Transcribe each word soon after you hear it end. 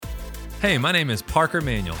Hey, my name is Parker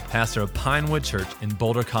Manuel, pastor of Pinewood Church in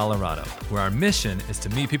Boulder, Colorado, where our mission is to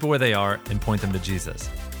meet people where they are and point them to Jesus.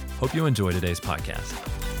 Hope you enjoy today's podcast.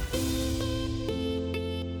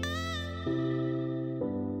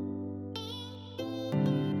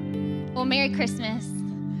 Well, Merry Christmas.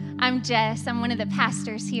 I'm Jess. I'm one of the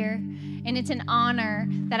pastors here, and it's an honor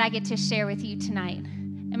that I get to share with you tonight.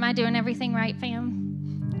 Am I doing everything right,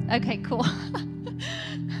 fam? Okay, cool.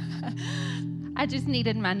 I just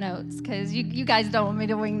needed my notes because you guys don't want me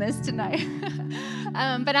to wing this tonight.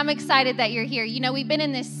 But I'm excited that you're here. You know, we've been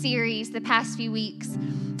in this series the past few weeks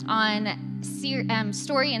on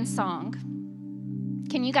story and song.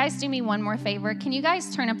 Can you guys do me one more favor? Can you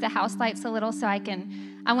guys turn up the house lights a little so I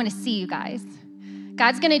want to see you guys.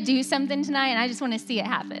 God's going to do something tonight, and I just want to see it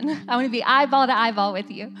happen. I want to be eyeball to eyeball with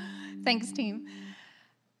you. Thanks, team.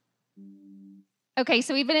 Okay,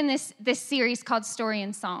 so we've been in this series called Story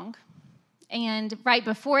and Song. And right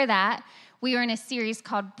before that, we were in a series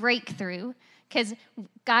called Breakthrough, because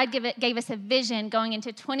God gave us a vision going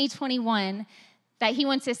into 2021 that he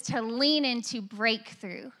wants us to lean into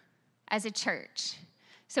breakthrough as a church.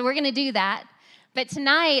 So we're going to do that. But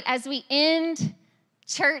tonight, as we end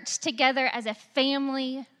church together as a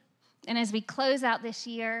family, and as we close out this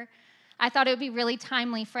year, I thought it would be really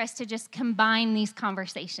timely for us to just combine these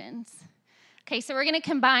conversations. Okay, so we're going to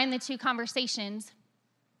combine the two conversations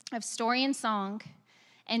of story and song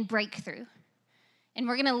and breakthrough. And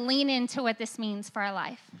we're going to lean into what this means for our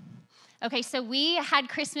life. Okay, so we had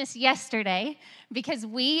Christmas yesterday because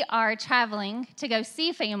we are traveling to go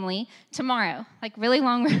see family tomorrow, like really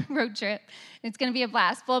long road trip. It's going to be a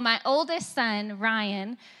blast. Well, my oldest son,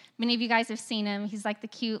 Ryan, many of you guys have seen him. He's like the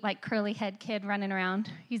cute, like curly head kid running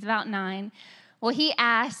around. He's about 9. Well,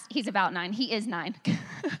 he's about 9. He is 9.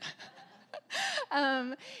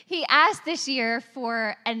 He asked this year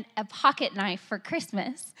for a pocket knife for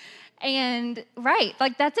Christmas. And right,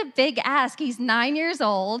 like that's a big ask. He's 9 years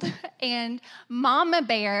old, and Mama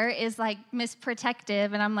Bear is like Miss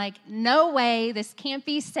Protective, and I'm like, no way, this can't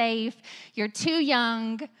be safe. You're too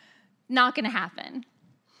young, not gonna happen.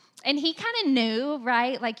 And he kind of knew,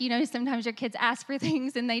 right? Like, you know, sometimes your kids ask for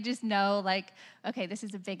things and they just know, like, okay, this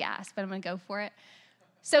is a big ask, but I'm gonna go for it.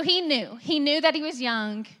 So he knew that he was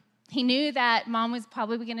young. He knew that mom was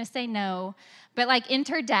probably gonna say no, but like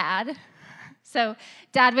enter dad. So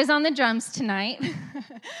dad was on the drums tonight.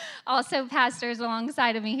 Also pastors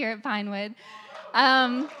alongside of me here at Pinewood.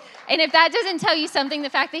 And if that doesn't tell you something, the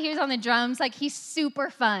fact that he was on the drums, like he's super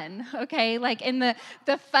fun, okay? Like in the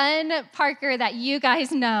fun Parker that you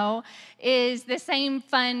guys know is the same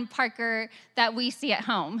fun Parker that we see at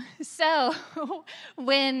home. So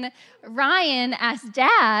when Ryan asked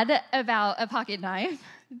dad about a pocket knife,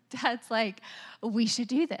 dad's like, we should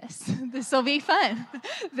do this. This will be fun.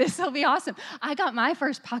 This will be awesome. I got my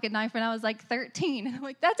first pocket knife when I was like 13. And I'm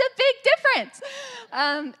like, that's a big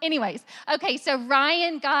difference. Anyways, okay, so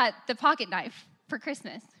Ryan got the pocket knife for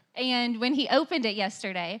Christmas. And when he opened it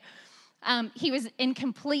yesterday, he was in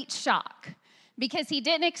complete shock because he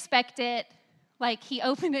didn't expect it. Like he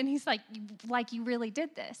opened it and he's like, you really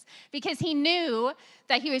did this. Because he knew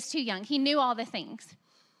that he was too young. He knew all the things.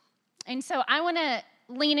 And so I want to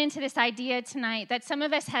lean into this idea tonight that some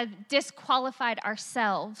of us have disqualified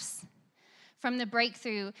ourselves from the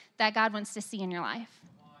breakthrough that God wants to see in your life.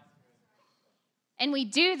 And we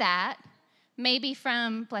do that maybe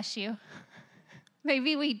bless you,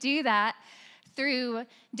 maybe we do that through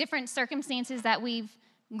different circumstances that we've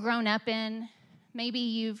grown up in. Maybe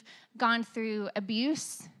you've gone through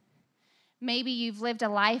abuse. Maybe you've lived a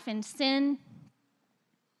life in sin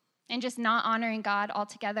and just not honoring God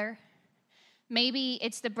altogether. Maybe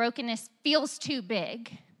it's the brokenness feels too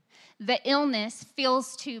big. The illness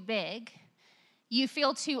feels too big. You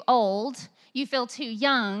feel too old. You feel too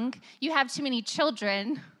young. You have too many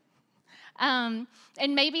children. And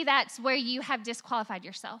maybe that's where you have disqualified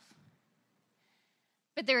yourself.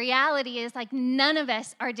 But the reality is, like, none of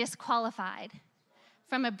us are disqualified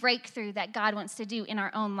from a breakthrough that God wants to do in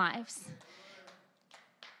our own lives.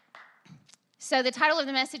 So the title of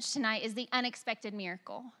the message tonight is The Unexpected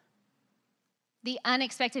Miracle. The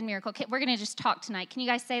unexpected miracle. Okay, we're going to just talk tonight. Can you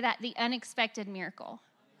guys say that? The unexpected miracle.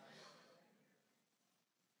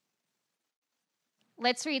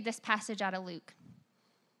 Let's read this passage out of Luke,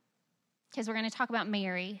 because we're going to talk about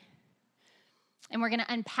Mary, and we're going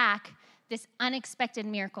to unpack this unexpected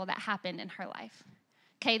miracle that happened in her life.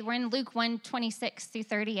 Okay, we're in Luke 1:26 through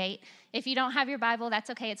 38. If you don't have your Bible, that's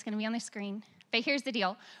okay. It's going to be on the screen. But here's the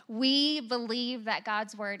deal. We believe that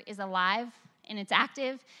God's word is alive and it's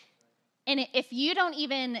active. And if you don't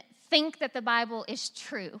even think that the Bible is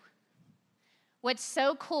true, What's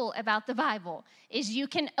so cool about the Bible is you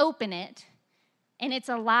can open it, and it's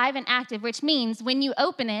alive and active, which means when you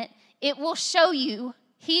open it, it will show you,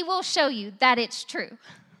 he will show you that it's true.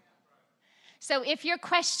 So if you're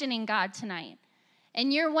questioning God tonight,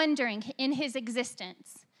 and you're wondering in his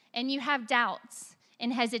existence, and you have doubts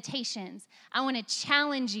and hesitations, I want to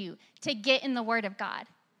challenge you to get in the Word of God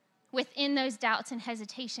within those doubts and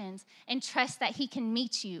hesitations and trust that he can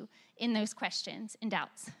meet you in those questions and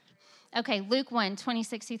doubts. Okay, Luke 1,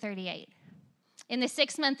 26 through 38. In the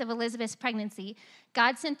 6th month of Elizabeth's pregnancy,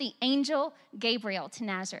 God sent the angel Gabriel to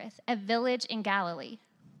Nazareth, a village in Galilee,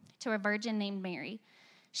 to a virgin named Mary.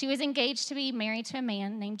 She was engaged to be married to a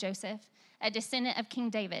man named Joseph, a descendant of King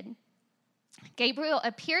David. Gabriel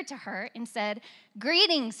appeared to her and said,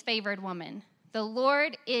 "Greetings, favored woman. The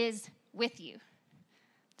Lord is with you."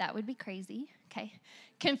 That would be crazy, okay?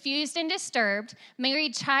 Confused and disturbed, Mary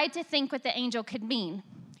tried to think what the angel could mean.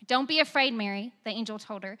 "Don't be afraid, Mary," the angel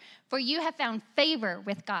told her, "for you have found favor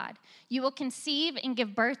with God. You will conceive and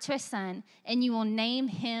give birth to a son, and you will name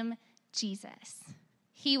him Jesus.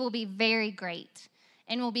 He will be very great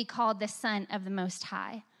and will be called the Son of the Most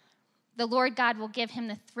High. The Lord God will give him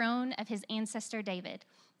the throne of his ancestor David,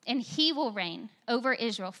 and he will reign over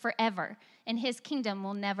Israel forever, and his kingdom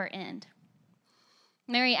will never end."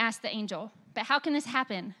 Mary asked the angel, "But how can this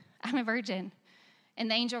happen? I'm a virgin."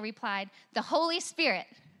 And the angel replied, "The Holy Spirit,"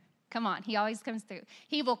 come on, he always comes through,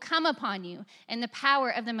 "he will come upon you, and the power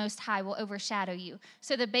of the Most High will overshadow you.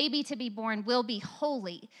 So the baby to be born will be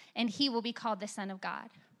holy, and he will be called the Son of God.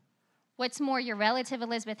 What's more, your relative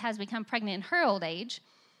Elizabeth has become pregnant in her old age."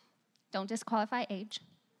 Don't disqualify age.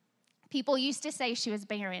 "People used to say she was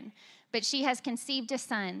barren, but she has conceived a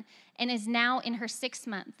son and is now in her 6th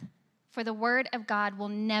month. For the word of God will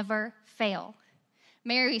never fail."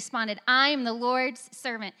 Mary responded, "I am the Lord's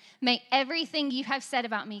servant. May everything you have said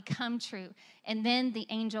about me come true." And then the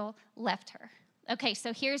angel left her. Okay,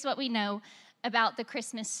 so here's what we know about the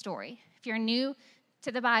Christmas story. If you're new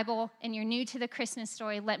to the Bible and you're new to the Christmas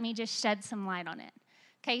story, let me just shed some light on it.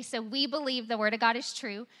 Okay, so we believe the word of God is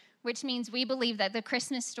true, which means we believe that the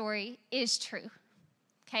Christmas story is true.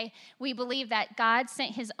 Okay, we believe that God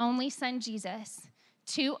sent his only son, Jesus,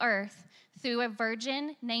 to earth through a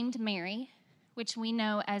virgin named Mary, which we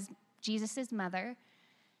know as Jesus' mother.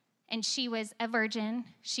 And she was a virgin,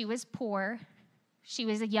 she was poor, she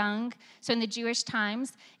was young. So in the Jewish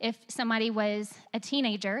times, if somebody was a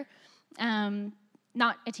teenager, if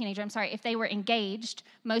they were engaged,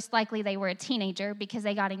 most likely they were a teenager because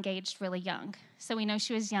they got engaged really young. So we know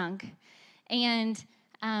she was young. And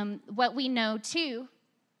what we know too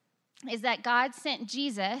is that God sent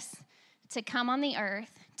Jesus to come on the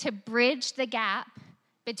earth to bridge the gap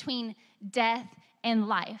between death and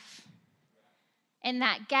life. And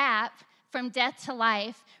that gap from death to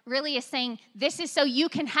life really is saying, this is so you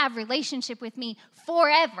can have relationship with me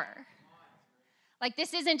forever. Like,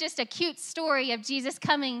 this isn't just a cute story of Jesus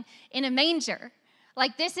coming in a manger.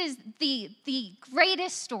 Like, this is the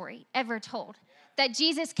greatest story ever told, that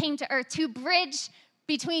Jesus came to earth to bridge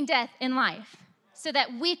between death and life so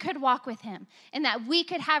that we could walk with him and that we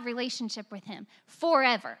could have relationship with him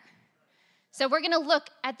forever. So we're going to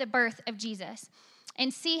look at the birth of Jesus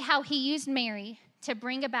and see how he used Mary to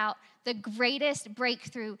bring about the greatest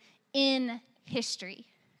breakthrough in history.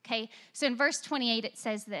 Okay, so in verse 28, it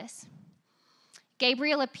says this: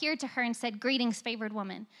 Gabriel appeared to her and said, "Greetings, favored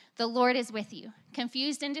woman. The Lord is with you."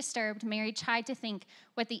 Confused and disturbed, Mary tried to think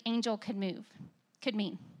what the angel could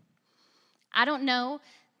mean. I don't know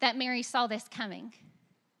that Mary saw this coming.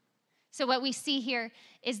 So what we see here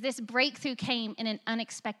is this breakthrough came in an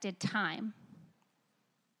unexpected time.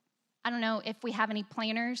 I don't know if we have any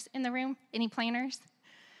planners in the room. Any planners?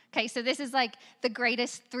 Okay, so this is like the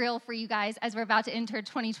greatest thrill for you guys as we're about to enter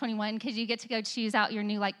 2021 because you get to go choose out your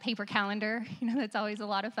new like paper calendar. That's always a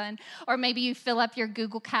lot of fun. Or maybe you fill up your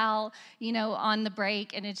Google Cal, on the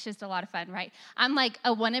break, and it's just a lot of fun, right? I'm like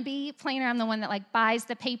a wannabe planner. I'm the one that like buys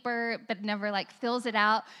the paper but never like fills it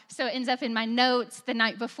out. So it ends up in my notes the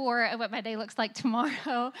night before of what my day looks like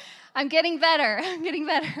tomorrow. I'm getting better.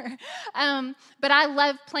 But I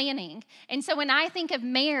love planning. And so when I think of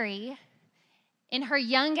Mary, in her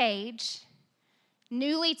young age,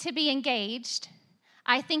 newly to be engaged,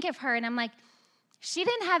 I think of her and I'm like, she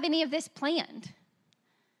didn't have any of this planned.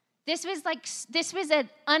 This was an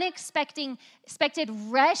unexpected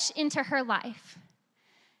rush into her life.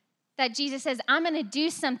 That Jesus says, I'm going to do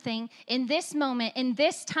something in this moment, in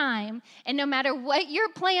this time, and no matter what your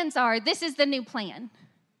plans are, this is the new plan.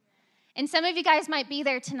 And some of you guys might be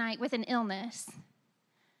there tonight with an illness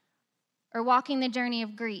or walking the journey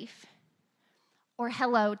of grief. Or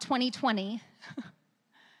hello, 2020,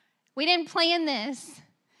 We didn't plan this.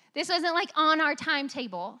 This wasn't like on our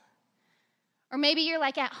timetable. Or maybe you're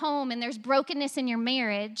like at home and there's brokenness in your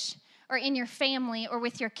marriage or in your family or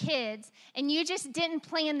with your kids, and you just didn't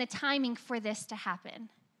plan the timing for this to happen.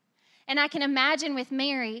 And I can imagine with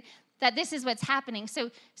Mary that this is what's happening. So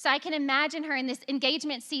I can imagine her in this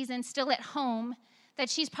engagement season still at home, that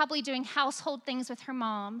she's probably doing household things with her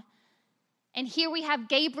mom. And here we have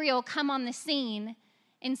Gabriel come on the scene,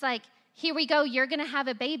 and it's like, here we go, you're going to have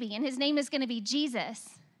a baby, and his name is going to be Jesus.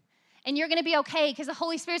 And you're going to be okay because the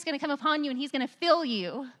Holy Spirit's going to come upon you, and he's going to fill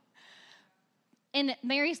you. And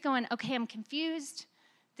Mary's going, okay, I'm confused.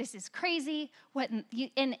 This is crazy.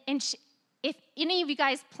 If any of you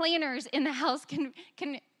guys planners in the house can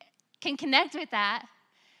connect with that,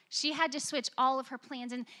 she had to switch all of her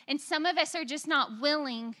plans. And some of us are just not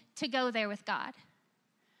willing to go there with God,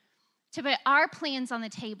 to put our plans on the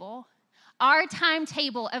table, our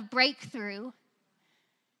timetable of breakthrough.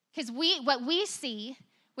 Because what we see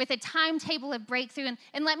with a timetable of breakthrough,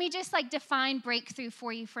 and let me just define breakthrough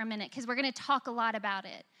for you for a minute, because we're going to talk a lot about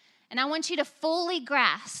it. And I want you to fully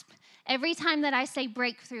grasp every time that I say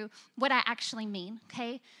breakthrough, what I actually mean,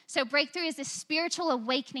 okay? So breakthrough is a spiritual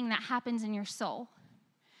awakening that happens in your soul.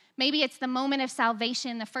 Maybe it's the moment of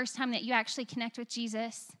salvation, the first time that you actually connect with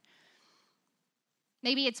Jesus.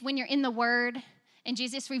 Maybe it's when you're in the Word and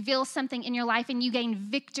Jesus reveals something in your life and you gain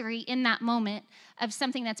victory in that moment of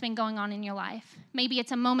something that's been going on in your life. Maybe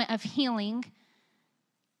it's a moment of healing.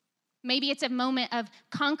 Maybe it's a moment of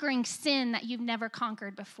conquering sin that you've never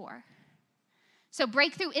conquered before. So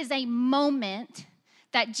breakthrough is a moment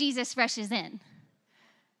that Jesus rushes in.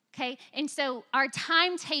 Okay, and so our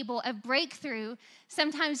timetable of breakthrough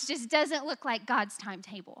sometimes just doesn't look like God's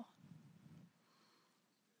timetable.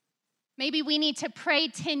 Maybe we need to pray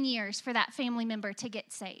 10 years for that family member to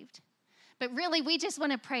get saved. But really, we just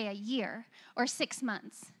want to pray a year or 6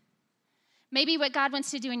 months. Maybe what God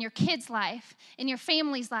wants to do in your kid's life, in your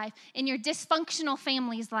family's life, in your dysfunctional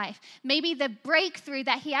family's life, maybe the breakthrough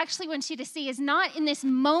that he actually wants you to see is not in this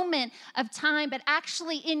moment of time, but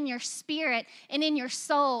actually in your spirit and in your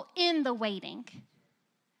soul, in the waiting.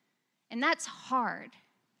 And that's hard.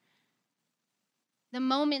 The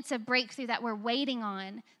moments of breakthrough that we're waiting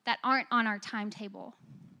on that aren't on our timetable.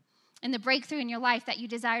 And the breakthrough in your life that you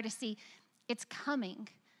desire to see, it's coming,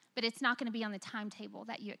 but it's not going to be on the timetable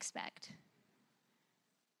that you expect.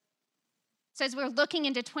 So as we're looking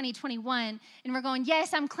into 2021 and we're going,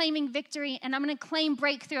 yes, I'm claiming victory and I'm going to claim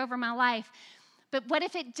breakthrough over my life. But what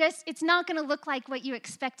if it's not going to look like what you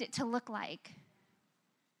expect it to look like?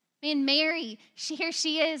 Man, Mary, here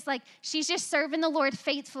she is, she's just serving the Lord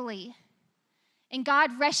faithfully. And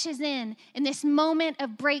God rushes in this moment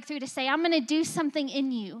of breakthrough to say, I'm going to do something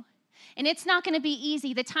in you. And it's not going to be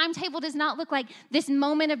easy. The timetable does not look like this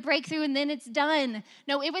moment of breakthrough and then it's done.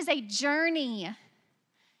 No, it was a journey.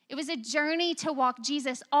 It was a journey to walk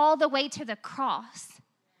Jesus all the way to the cross.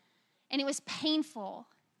 And it was painful.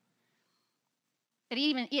 But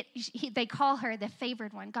they call her the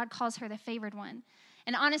favored one. God calls her the favored one.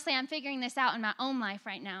 And honestly, I'm figuring this out in my own life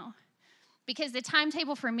right now. Because the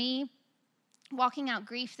timetable for me, walking out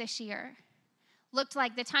grief this year, looked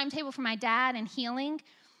like the timetable for my dad and healing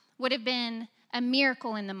would have been a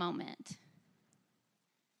miracle in the moment.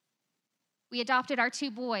 We adopted our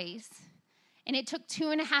 2 boys. And it took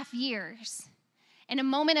 2.5 years. And a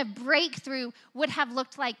moment of breakthrough would have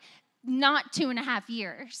looked like not 2.5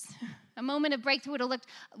 years. A moment of breakthrough would have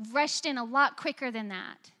rushed in a lot quicker than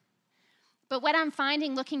that. But what I'm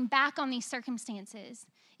finding looking back on these circumstances,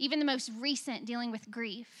 even the most recent dealing with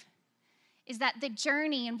grief, is that the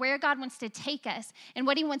journey and where God wants to take us and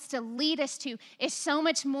what he wants to lead us to is so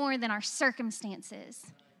much more than our circumstances.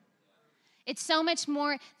 It's so much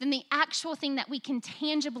more than the actual thing that we can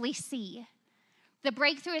tangibly see. The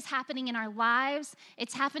breakthrough is happening in our lives,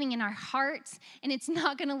 it's happening in our hearts, and it's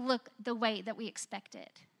not going to look the way that we expect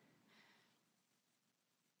it.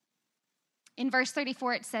 In verse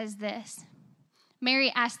 34, it says this.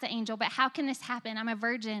 Mary asked the angel, but how can this happen? I'm a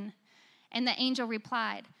virgin. And the angel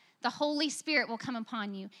replied, the Holy Spirit will come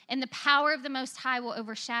upon you, and the power of the Most High will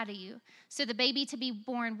overshadow you. So the baby to be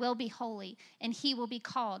born will be holy, and he will be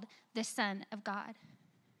called the Son of God.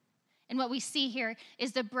 And what we see here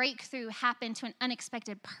is the breakthrough happened to an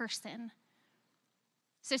unexpected person.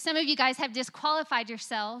 So some of you guys have disqualified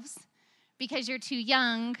yourselves because you're too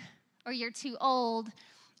young or you're too old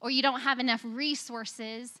or you don't have enough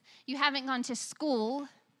resources. You haven't gone to school.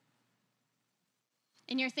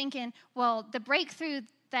 And you're thinking, well, the breakthrough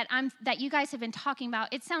that you guys have been talking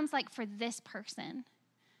about, it sounds like for this person.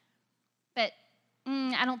 But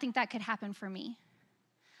I don't think that could happen for me.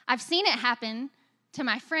 I've seen it happen to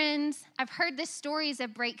my friends. I've heard the stories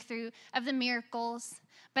of breakthrough, of the miracles,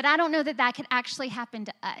 but I don't know that that could actually happen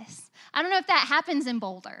to us. I don't know if that happens in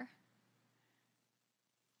Boulder.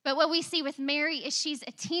 But what we see with Mary is she's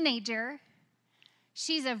a teenager,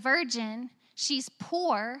 she's a virgin, she's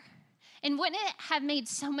poor, and wouldn't it have made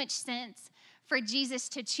so much sense for Jesus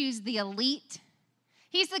to choose the elite?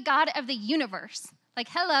 He's the God of the universe. Like,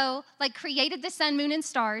 hello, like created the sun, moon, and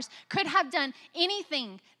stars, could have done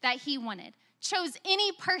anything that he wanted, chose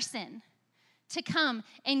any person to come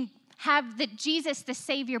and have the Jesus, the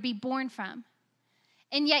Savior, be born from.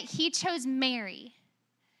 And yet he chose Mary.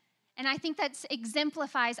 And I think that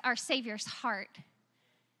exemplifies our Savior's heart.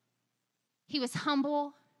 He was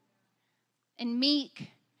humble and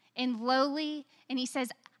meek and lowly, and he says,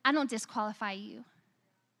 I don't disqualify you.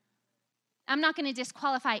 I'm not going to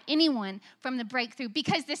disqualify anyone from the breakthrough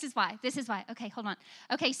because this is why. Okay, hold on.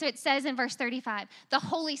 Okay, so it says in verse 35, the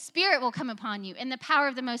Holy Spirit will come upon you and the power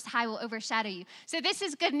of the Most High will overshadow you. So this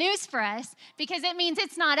is good news for us because it means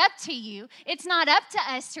it's not up to you. It's not up to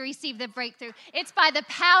us to receive the breakthrough. It's by the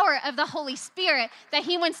power of the Holy Spirit that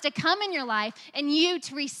he wants to come in your life and you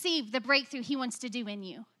to receive the breakthrough he wants to do in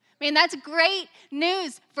you. Man, that's great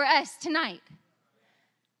news for us tonight.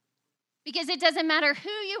 Because it doesn't matter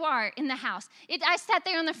who you are in the house. I sat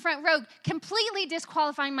there on the front row, completely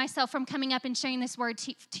disqualifying myself from coming up and sharing this word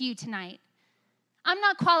to you tonight. I'm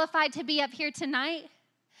not qualified to be up here tonight,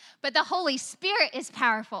 but the Holy Spirit is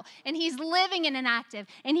powerful, and he's living and active,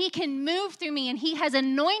 and he can move through me, and he has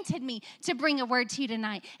anointed me to bring a word to you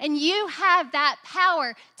tonight. And you have that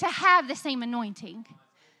power to have the same anointing.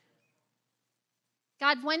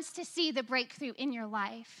 God wants to see the breakthrough in your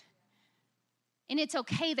life. And it's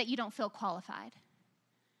okay that you don't feel qualified.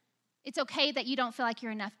 It's okay that you don't feel like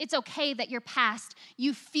you're enough. It's okay that your past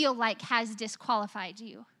you feel like has disqualified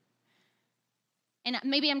you. And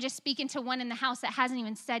maybe I'm just speaking to one in the house that hasn't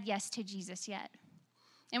even said yes to Jesus yet.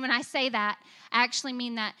 And when I say that, I actually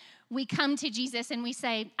mean that we come to Jesus and we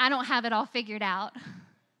say, I don't have it all figured out.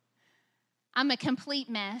 I'm a complete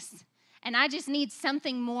mess. And I just need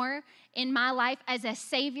something more in my life as a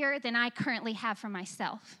Savior than I currently have for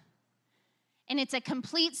myself. And it's a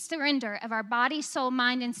complete surrender of our body, soul,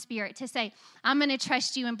 mind, and spirit to say, I'm going to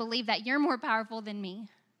trust you and believe that you're more powerful than me.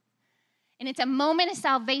 And it's a moment of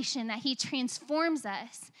salvation that he transforms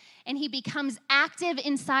us and he becomes active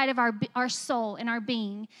inside of our soul and our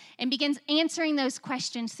being and begins answering those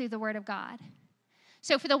questions through the word of God.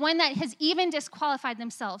 So for the one that has even disqualified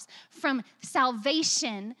themselves from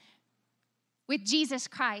salvation with Jesus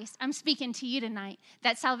Christ, I'm speaking to you tonight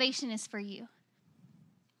that salvation is for you.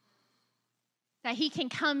 That he can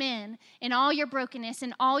come in all your brokenness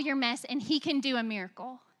and all your mess, and he can do a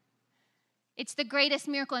miracle. It's the greatest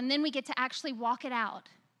miracle, and then we get to actually walk it out.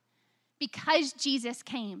 Because Jesus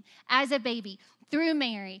came as a baby through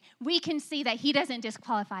Mary, we can see that he doesn't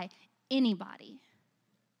disqualify anybody.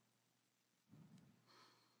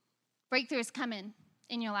 Breakthrough is coming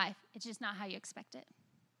in your life. It's just not how you expect it.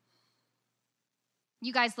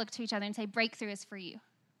 You guys look to each other and say, breakthrough is for you.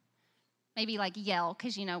 Maybe like yell,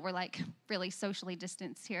 because we're like really socially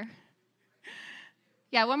distanced here.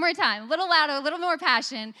 Yeah, one more time. A little louder, a little more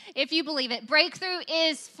passion. If you believe it, breakthrough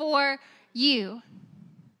is for you.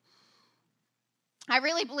 I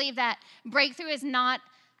really believe that breakthrough is not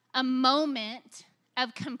a moment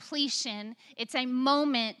of completion. It's a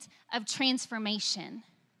moment of transformation.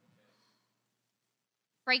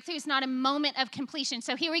 Breakthrough is not a moment of completion.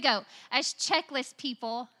 So here we go. As checklist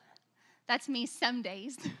people, that's me some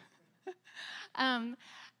days.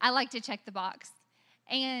 I like to check the box.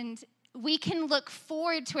 And we can look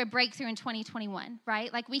forward to a breakthrough in 2021,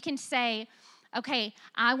 right? Like we can say, okay,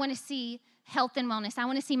 I want to see health and wellness. I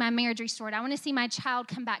want to see my marriage restored. I want to see my child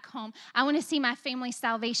come back home. I want to see my family's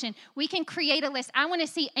salvation. We can create a list. I want to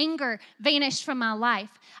see anger vanish from my life.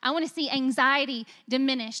 I want to see anxiety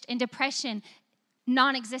diminished and depression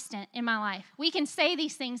non-existent in my life. We can say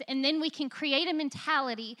these things, and then we can create a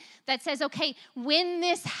mentality that says, okay, when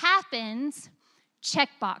this happens,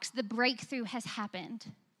 checkbox, the breakthrough has happened.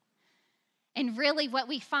 And really what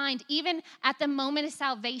we find, even at the moment of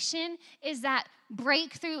salvation, is that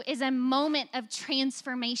breakthrough is a moment of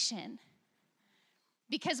transformation.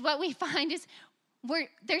 Because what we find is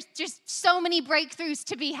there's just so many breakthroughs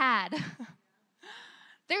to be had.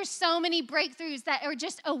 There's so many breakthroughs that are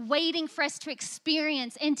just awaiting for us to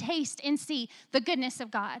experience and taste and see the goodness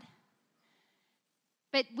of God.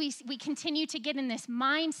 But we continue to get in this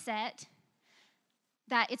mindset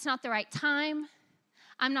that it's not the right time.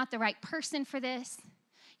 I'm not the right person for this.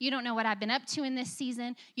 You don't know what I've been up to in this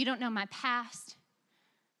season. You don't know my past.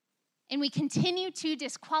 And we continue to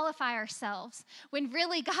disqualify ourselves when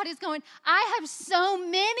really God is going, I have so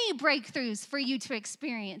many breakthroughs for you to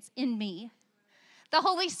experience in me. The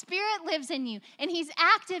Holy Spirit lives in you, and he's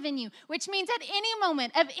active in you, which means at any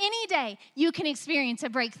moment of any day, you can experience a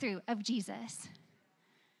breakthrough of Jesus.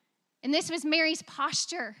 And this was Mary's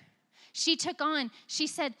posture. She said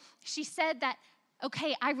that,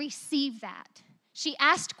 okay, I received that. She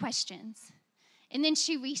asked questions, and then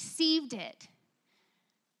she received it.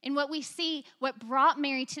 And what we see, what brought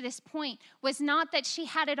Mary to this point was not that she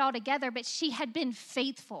had it all together, but she had been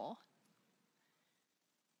faithful.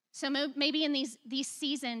 So maybe in these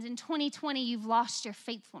seasons, in 2020, you've lost your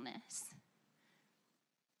faithfulness.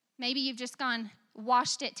 Maybe you've just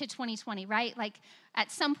washed it to 2020, right? Like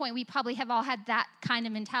at some point, we probably have all had that kind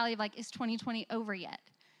of mentality of like, is 2020 over yet?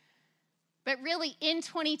 But really in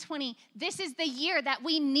 2020, this is the year that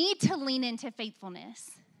we need to lean into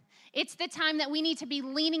faithfulness. It's the time that we need to be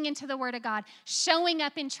leaning into the Word of God, showing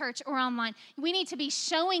up in church or online. We need to be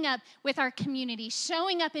showing up with our community,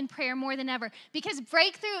 showing up in prayer more than ever, because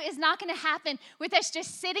breakthrough is not going to happen with us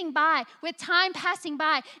just sitting by, with time passing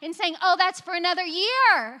by and saying, oh, that's for another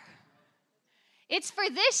year. It's for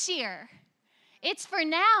this year. It's for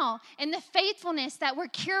now. And the faithfulness that we're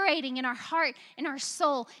curating in our heart and our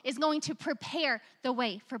soul is going to prepare the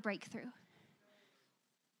way for breakthrough.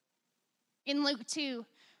 In Luke 2,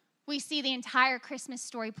 we see the entire Christmas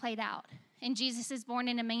story played out. And Jesus is born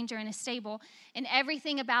in a manger in a stable. And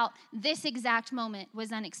everything about this exact moment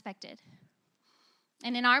was unexpected.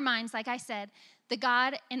 And in our minds, like I said, the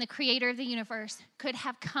God and the creator of the universe could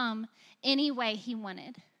have come any way he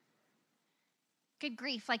wanted. Good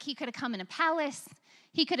grief, like he could have come in a palace.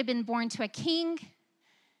 He could have been born to a king.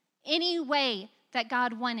 Any way that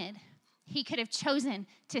God wanted, he could have chosen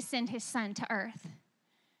to send his son to earth.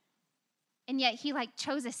 And yet he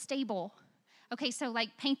chose a stable. Okay, so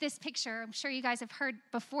paint this picture. I'm sure you guys have heard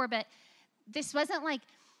before, but this wasn't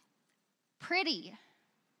pretty.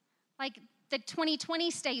 Like the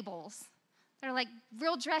 2020 stables. They're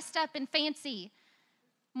real dressed up and fancy.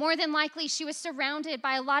 More than likely, she was surrounded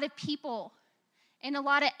by a lot of people and a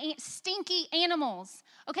lot of stinky animals.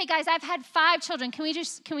 Okay, guys, I've had 5 children.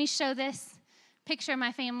 Can we show this picture of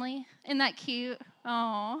my family? Isn't that cute?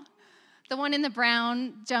 Oh, the one in the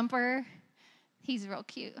brown jumper. He's real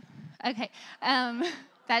cute. Okay,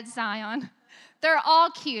 that's Zion. They're all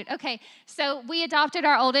cute. Okay, so we adopted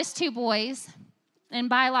our oldest 2 boys and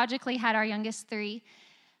biologically had our youngest 3.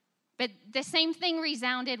 But the same thing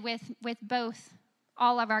resounded with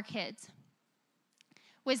all of our kids.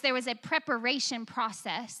 There was a preparation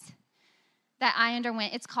process that I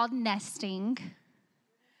underwent. It's called nesting.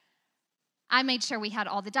 I made sure we had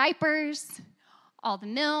all the diapers, all the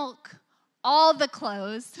milk, all the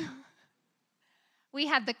clothes. We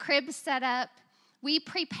had the crib set up. We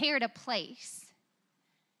prepared a place.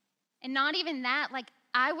 And not even that,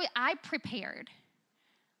 I prepared.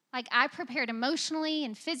 I prepared emotionally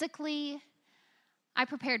and physically. I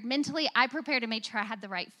prepared mentally. I prepared to make sure I had the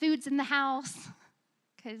right foods in the house,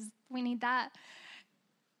 because we need that.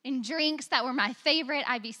 And drinks that were my favorite,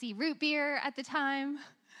 IBC root beer at the time.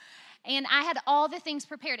 And I had all the things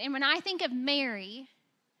prepared. And when I think of Mary,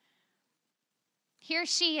 here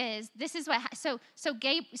she is. This is what, so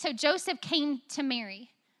Joseph came to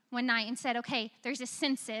Mary one night and said, okay, there's a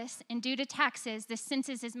census, and due to taxes, the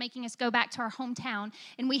census is making us go back to our hometown,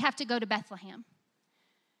 and we have to go to Bethlehem.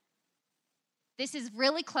 This is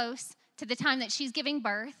really close to the time that she's giving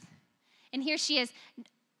birth. And here she is.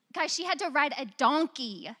 Guys, she had to ride a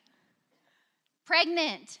donkey,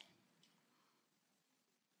 pregnant.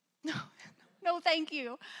 No, thank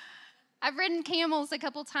you. I've ridden camels a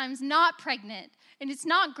couple times, not pregnant, and it's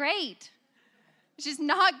not great. It's just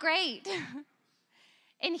not great.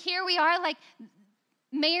 And here we are,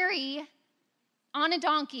 Mary on a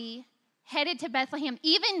donkey, headed to Bethlehem.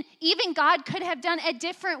 Even God could have done a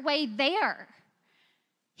different way there.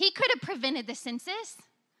 He could have prevented the census.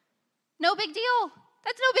 No big deal.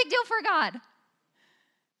 That's no big deal for God.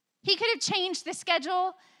 He could have changed the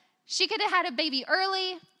schedule. She could have had a baby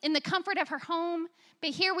early in the comfort of her home.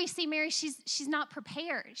 But here we see Mary, she's not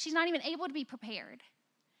prepared. She's not even able to be prepared.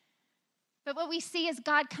 But what we see is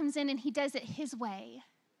God comes in and he does it his way.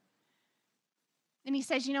 And he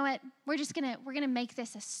says, you know what? We're gonna make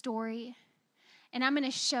this a story. And I'm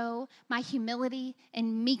gonna show my humility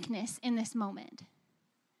and meekness in this moment.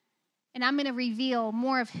 And I'm gonna reveal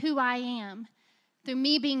more of who I am through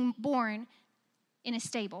me being born in a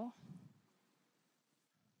stable.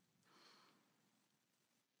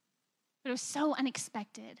 But it was so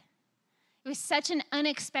unexpected. It was such an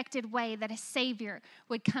unexpected way that a Savior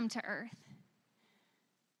would come to earth.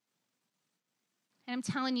 And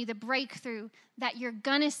I'm telling you, the breakthrough that you're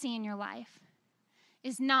going to see in your life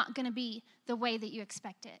is not going to be the way that you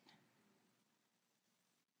expect it.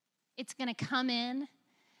 It's going to come in,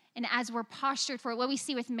 and as we're postured for it, what we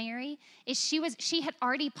see with Mary is she had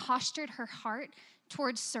already postured her heart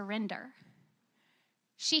towards surrender.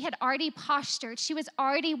 She had already postured. She was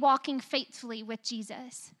already walking faithfully with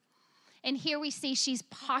Jesus. And here we see she's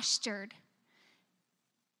postured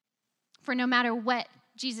for no matter what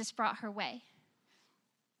Jesus brought her way.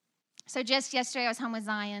 So just yesterday, I was home with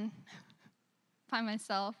Zion by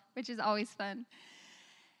myself, which is always fun.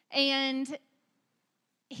 And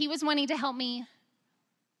he was wanting to help me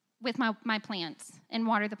with my plants and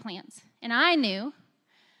water the plants. And I knew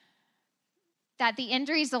that the end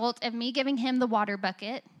result of me giving him the water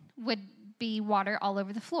bucket would be water all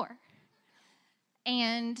over the floor.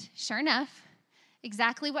 And sure enough,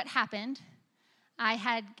 exactly what happened, I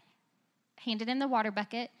had handed him the water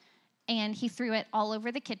bucket, and he threw it all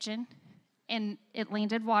over the kitchen, and it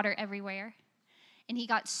landed water everywhere. And he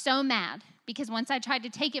got so mad because once I tried to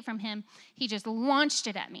take it from him, he just launched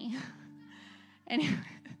it at me. And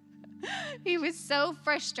he was so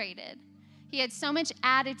frustrated. He had so much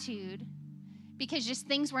attitude because just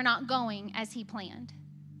things were not going as he planned.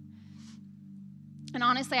 And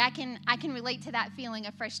honestly, I can relate to that feeling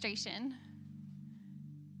of frustration.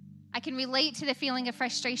 I can relate to the feeling of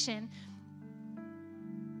frustration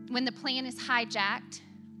when the plan is hijacked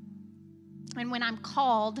and when I'm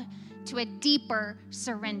called to a deeper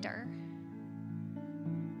surrender.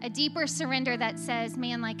 A deeper surrender that says,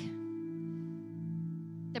 man, like,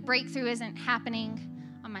 the breakthrough isn't happening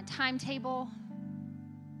on my timetable,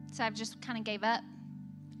 so I've just kind of gave up.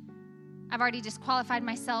 I've already disqualified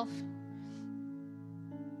myself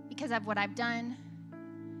because of what I've done.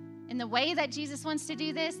 And the way that Jesus wants to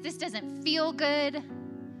do this doesn't feel good.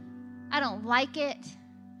 I don't like it.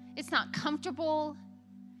 It's not comfortable.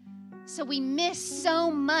 So we miss so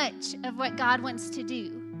much of what God wants to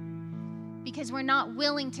do because we're not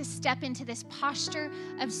willing to step into this posture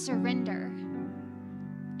of surrender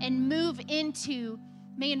and move into,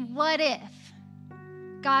 man, what if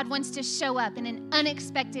God wants to show up in an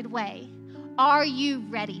unexpected way? Are you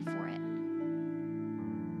ready for it?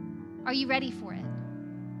 Are you ready for it?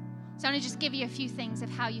 So I'm going to just give you a few things of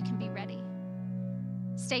how you can be ready.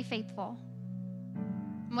 Stay faithful.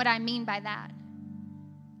 And what I mean by that,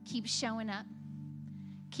 keep showing up.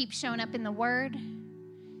 Keep showing up in the Word.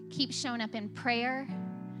 Keep showing up in prayer.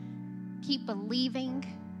 Keep believing.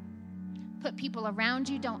 Put people around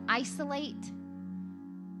you. Don't isolate.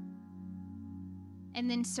 And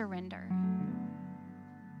then surrender.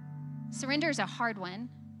 Surrender is a hard one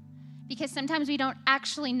because sometimes we don't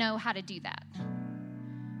actually know how to do that.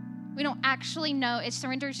 We don't actually know.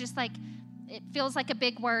 Surrender is just like, it feels like a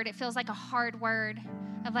big word. It feels like a hard word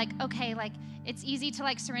of like, okay, like it's easy to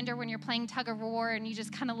like surrender when you're playing tug of war and you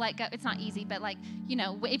just kind of let go. It's not easy, but like, you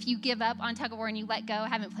know, if you give up on tug of war and you let go, I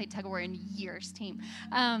haven't played tug of war in years, team.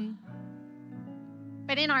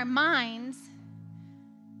 But in our minds,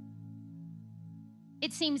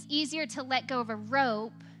 it seems easier to let go of a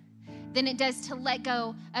rope than it does to let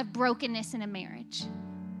go of brokenness in a marriage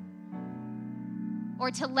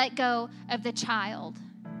or to let go of the child,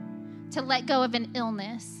 to let go of an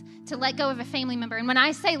illness, to let go of a family member. And when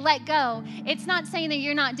I say let go, it's not saying that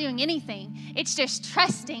you're not doing anything. It's just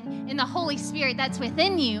trusting in the Holy Spirit that's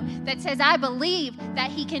within you that says, I believe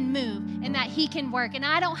that He can move and that He can work, and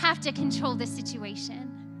I don't have to control the situation.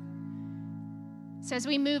 So as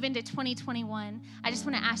we move into 2021, I just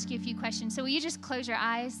want to ask you a few questions. So will you just close your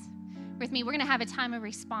eyes with me? We're going to have a time of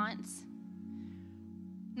response.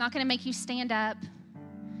 I'm not going to make you stand up.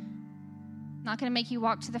 I'm not going to make you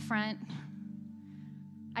walk to the front.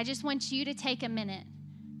 I just want you to take a minute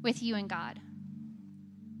with you and God.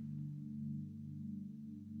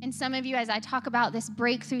 And some of you, as I talk about this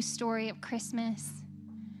breakthrough story of Christmas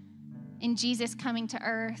and Jesus coming to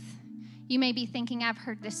earth, you may be thinking, I've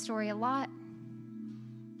heard this story a lot.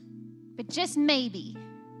 But just maybe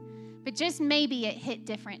it hit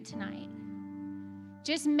different tonight.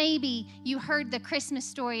 Just maybe you heard the Christmas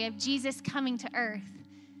story of Jesus coming to earth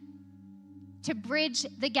to bridge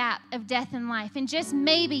the gap of death and life. And just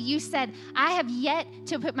maybe you said, I have yet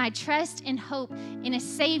to put my trust and hope in a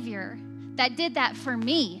Savior that did that for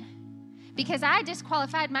me, because I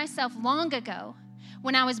disqualified myself long ago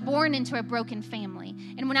when I was born into a broken family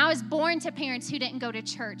and when I was born to parents who didn't go to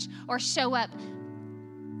church or show up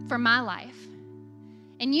for my life.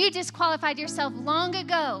 And you disqualified yourself long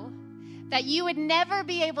ago that you would never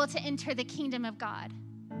be able to enter the kingdom of God.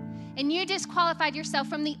 And you disqualified yourself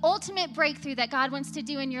from the ultimate breakthrough that God wants to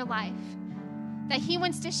do in your life. that he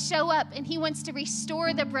wants to show up and he wants to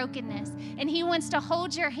restore the brokenness, and he wants to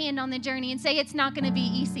hold your hand on the journey and say, it's not going to be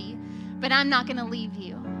easy, but I'm not going to leave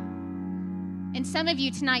you. And some of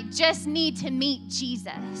you tonight just need to meet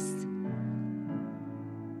Jesus.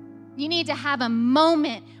 You need to have a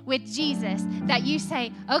moment with Jesus that you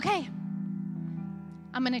say, okay,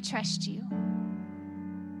 I'm going to trust you.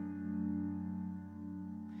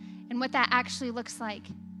 And what that actually looks like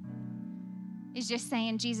is just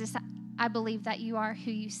saying, Jesus, I believe that you are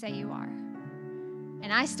who you say you are.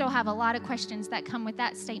 And I still have a lot of questions that come with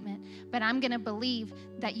that statement, but I'm going to believe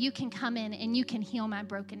that you can come in and you can heal my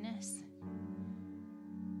brokenness.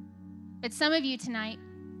 But some of you tonight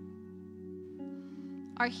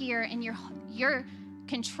are here, and your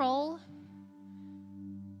control,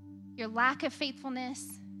 your lack of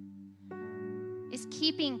faithfulness is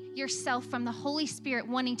keeping yourself from the Holy Spirit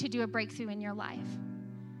wanting to do a breakthrough in your life.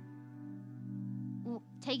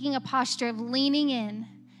 Taking a posture of leaning in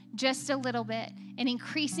just a little bit and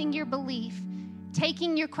increasing your belief,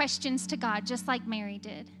 taking your questions to God, just like Mary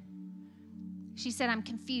did. She said, I'm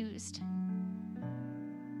confused.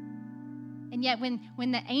 And yet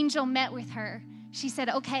when the angel met with her, she said,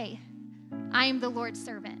 okay, I am the Lord's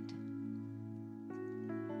servant.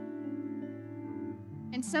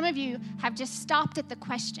 And some of you have just stopped at the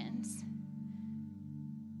questions.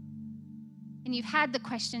 And you've had the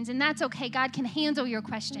questions, and that's okay. God can handle your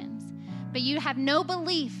questions. But you have no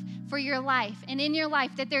belief for your life and in your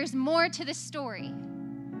life that there's more to the story.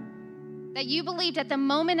 That you believed at the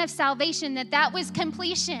moment of salvation that was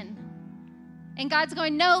completion. And God's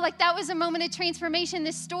going, no, like that was a moment of transformation.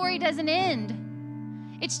 This story doesn't end.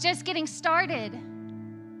 It's just getting started.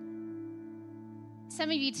 Some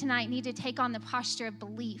of you tonight need to take on the posture of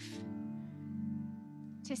belief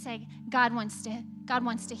to say, God wants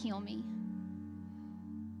to heal me.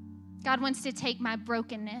 God wants to take my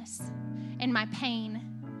brokenness and my pain,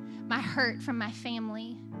 my hurt from my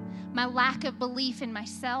family, my lack of belief in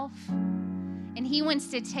myself, and he wants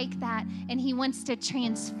to take that and he wants to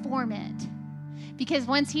transform it. Because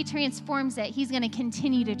once he transforms it, he's going to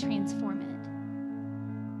continue to transform it.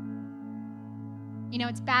 You know,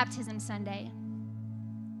 it's Baptism Sunday.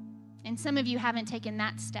 And some of you haven't taken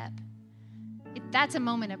that step. That's a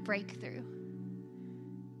moment of breakthrough.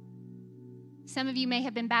 Some of you may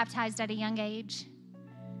have been baptized at a young age.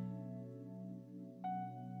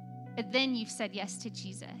 But then you've said yes to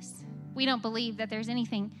Jesus. We don't believe that there's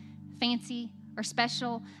anything fancy or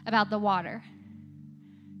special about the water.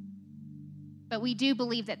 But we do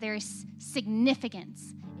believe that there is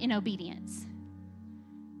significance in obedience.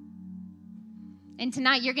 And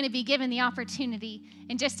tonight you're going to be given the opportunity.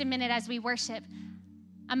 In just a minute as we worship,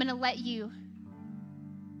 I'm going to let you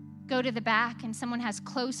go to the back, and someone has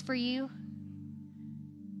clothes for you.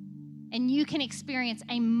 And you can experience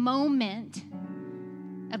a moment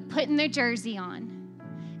of putting their jersey on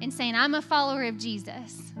and saying, I'm a follower of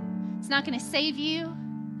Jesus. It's not going to save you,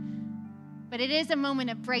 but it is a moment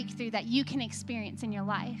of breakthrough that you can experience in your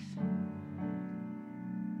life.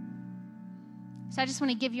 So I just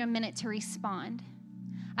want to give you a minute to respond.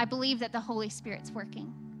 I believe that the Holy Spirit's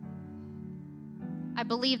working. I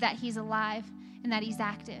believe that he's alive and that he's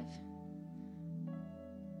active.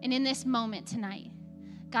 And in this moment tonight,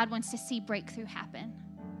 God wants to see breakthrough happen.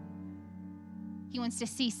 He wants to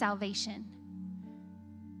see salvation.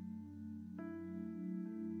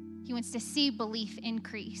 He wants to see belief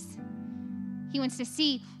increase. He wants to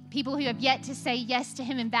see people who have yet to say yes to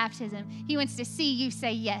him in baptism. He wants to see you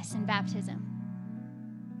say yes in baptism.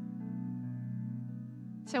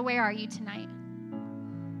 So where are you tonight?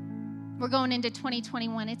 We're going into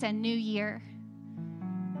 2021. It's a new year.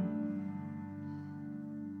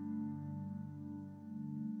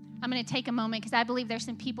 I'm going to take a moment because I believe there's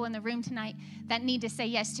some people in the room tonight that need to say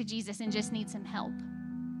yes to Jesus and just need some help.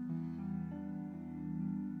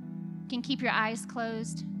 You can keep your eyes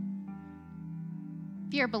closed.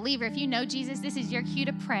 If you're a believer, if you know Jesus, this is your cue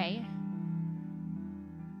to pray.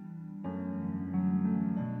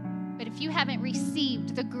 But if you haven't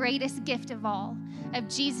received the greatest gift of all, of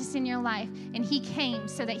Jesus in your life, and he came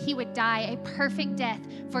so that he would die a perfect death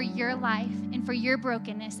for your life and for your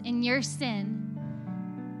brokenness and your sin,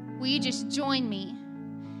 will you just join me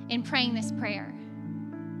in praying this prayer?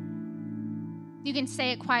 You can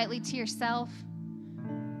say it quietly to yourself.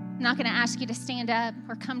 I'm not going to ask you to stand up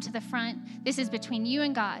or come to the front. This is between you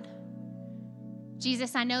and God.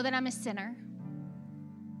 Jesus, I know that I'm a sinner.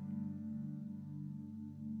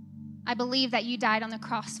 I believe that you died on the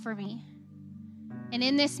cross for me. And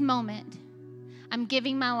in this moment, I'm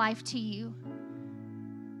giving my life to you,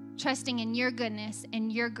 trusting in your goodness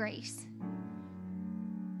and your grace.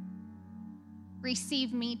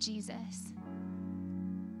 Receive me, Jesus.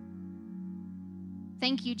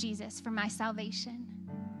 Thank you, Jesus, for my salvation.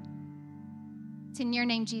 It's in your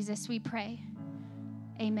name, Jesus, we pray.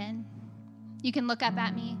 Amen. You can look up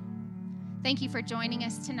at me. Thank you for joining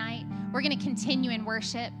us tonight. We're going to continue in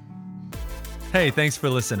worship. Hey, thanks for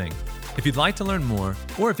listening. If you'd like to learn more,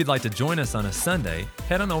 or if you'd like to join us on a Sunday,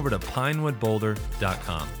 head on over to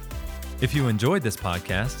pinewoodboulder.com. If you enjoyed this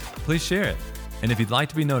podcast, please share it. And if you'd like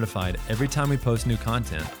to be notified every time we post new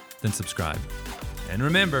content, then subscribe. And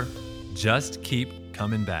remember, just keep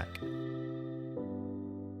coming back.